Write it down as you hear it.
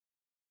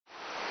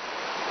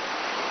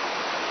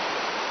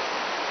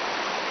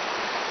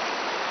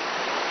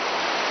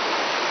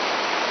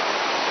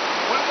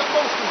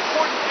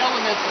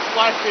elements of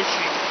fly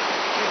fishing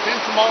is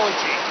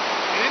entomology.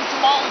 And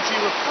entomology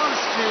refers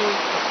to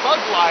the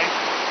bug life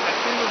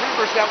that's in the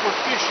rivers that we're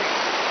fishing.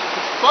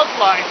 This bug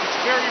life is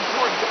very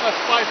important to us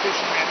fly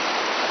fishermen.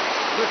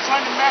 We're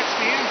trying to match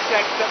the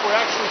insects that we're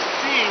actually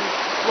seeing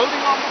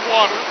floating on the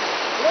water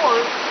or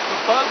the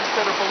bugs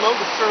that are below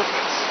the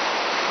surface.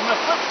 I'm going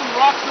to flip some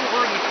rocks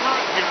over in the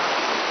current here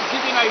to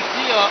give you an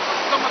idea of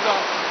some of the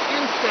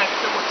insects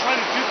that we're trying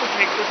to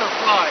duplicate with our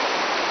flies.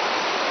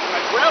 I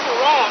grab a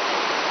rock,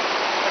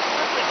 I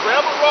simply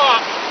grab a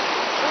rock,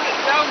 turn it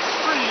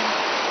downstream,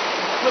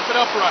 and flip it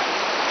upright.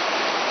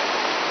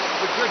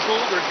 There's a good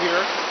boulder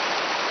here,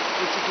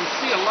 which you can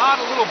see a lot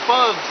of little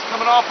bugs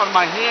coming off on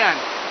my hand.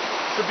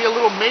 Could be a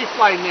little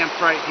mayfly nymph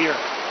right here.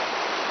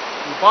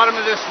 On the bottom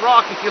of this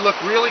rock, if you look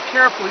really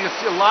carefully, you'll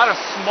see a lot of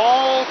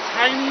small,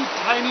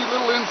 tiny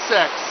little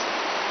insects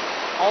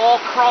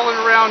all crawling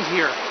around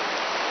here.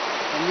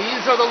 And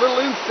these are the little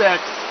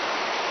insects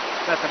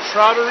that the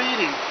trout are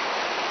eating.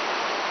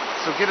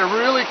 So get a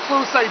really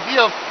close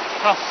idea of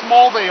how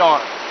small they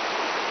are.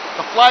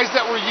 The flies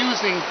that we're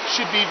using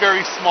should be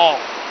very small.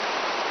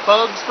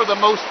 Bugs, for the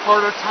most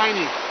part, are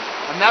tiny.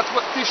 And that's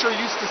what fish are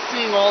used to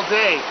seeing all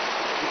day.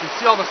 You can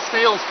see all the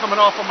snails coming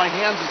off of my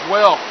hands as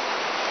well.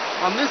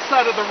 On this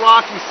side of the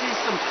rock, you see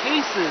some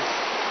cases.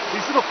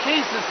 These little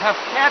cases have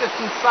caddis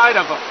inside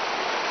of them.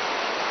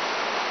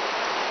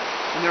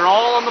 And they're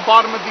all on the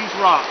bottom of these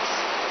rocks.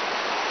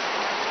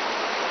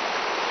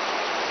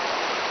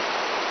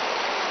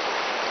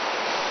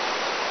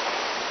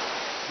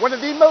 One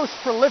of the most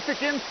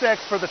prolific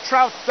insects for the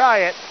trout's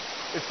diet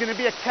is going to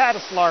be a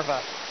caddis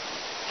larva.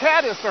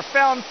 Caddis are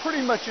found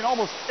pretty much in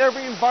almost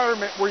every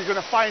environment where you're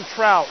going to find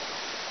trout.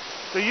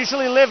 They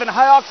usually live in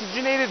high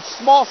oxygenated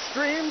small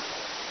streams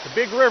to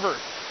big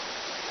rivers.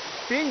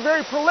 Being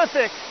very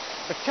prolific,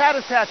 the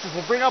caddis hatches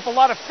will bring up a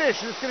lot of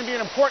fish, and it's going to be an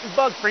important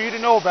bug for you to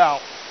know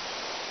about.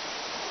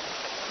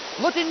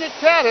 Looking at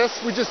caddis,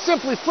 we just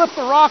simply flip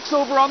the rocks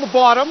over on the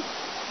bottom.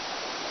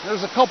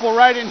 There's a couple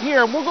right in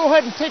here, and we'll go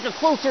ahead and take a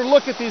closer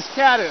look at these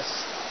caddis.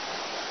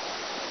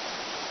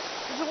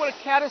 This is what a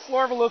caddis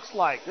larva looks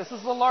like. This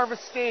is the larva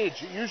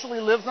stage. It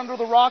usually lives under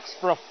the rocks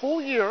for a full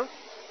year.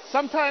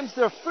 Sometimes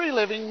they're free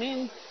living,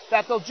 meaning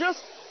that they'll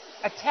just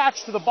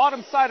attach to the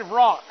bottom side of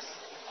rocks.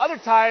 Other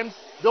times,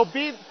 they'll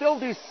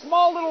build these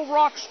small little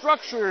rock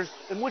structures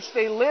in which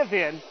they live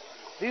in.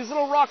 These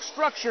little rock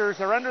structures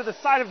are under the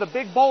side of the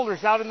big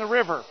boulders out in the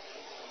river.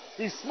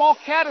 These small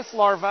caddis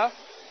larvae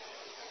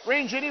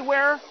range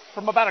anywhere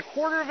from about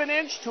 1/4 of an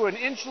inch to 1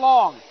 inch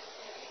long.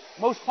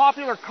 Most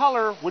popular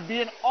color would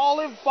be an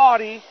olive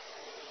body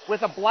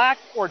with a black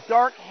or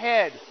dark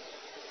head.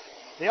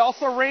 They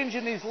also range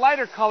in these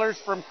lighter colors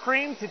from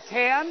cream to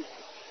tan.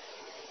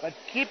 But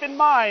keep in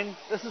mind,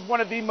 this is one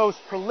of the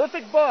most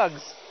prolific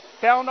bugs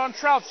found on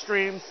trout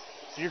streams,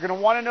 so you're going to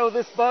want to know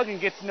this bug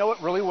and get to know it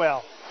really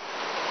well.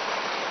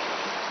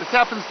 This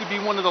happens to be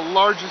one of the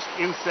largest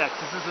insects.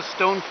 This is a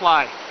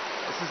stonefly.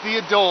 This is the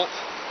adult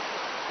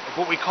of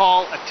what we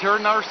call a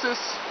pteronarcis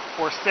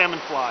or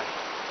salmonfly.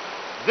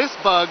 This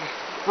bug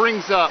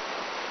brings up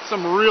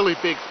some really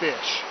big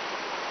fish.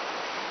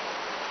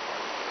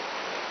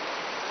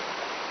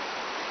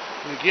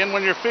 And again,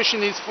 when you're fishing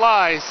these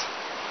flies,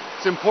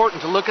 it's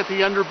important to look at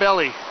the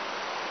underbelly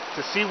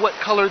to see what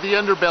color the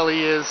underbelly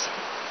is,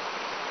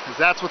 because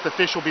that's what the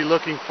fish will be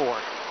looking for.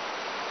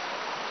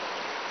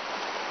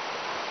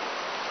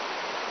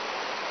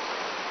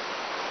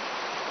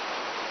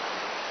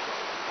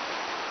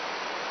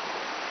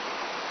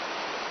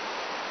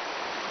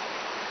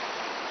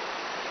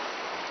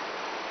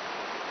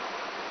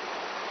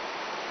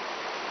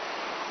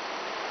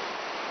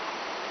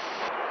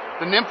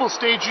 The nymphal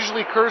stage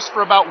usually occurs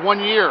for about 1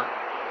 year.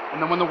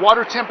 And then when the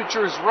water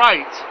temperature is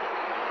right,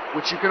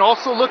 which you can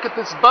also look at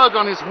this bug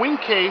on his wing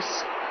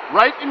case,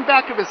 right in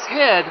back of his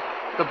head,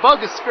 the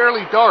bug is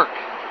fairly dark.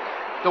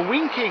 The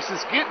wing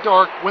cases get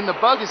dark when the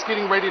bug is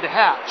getting ready to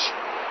hatch.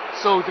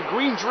 So the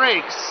green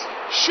drakes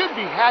should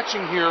be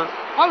hatching here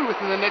probably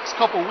within the next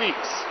couple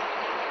weeks.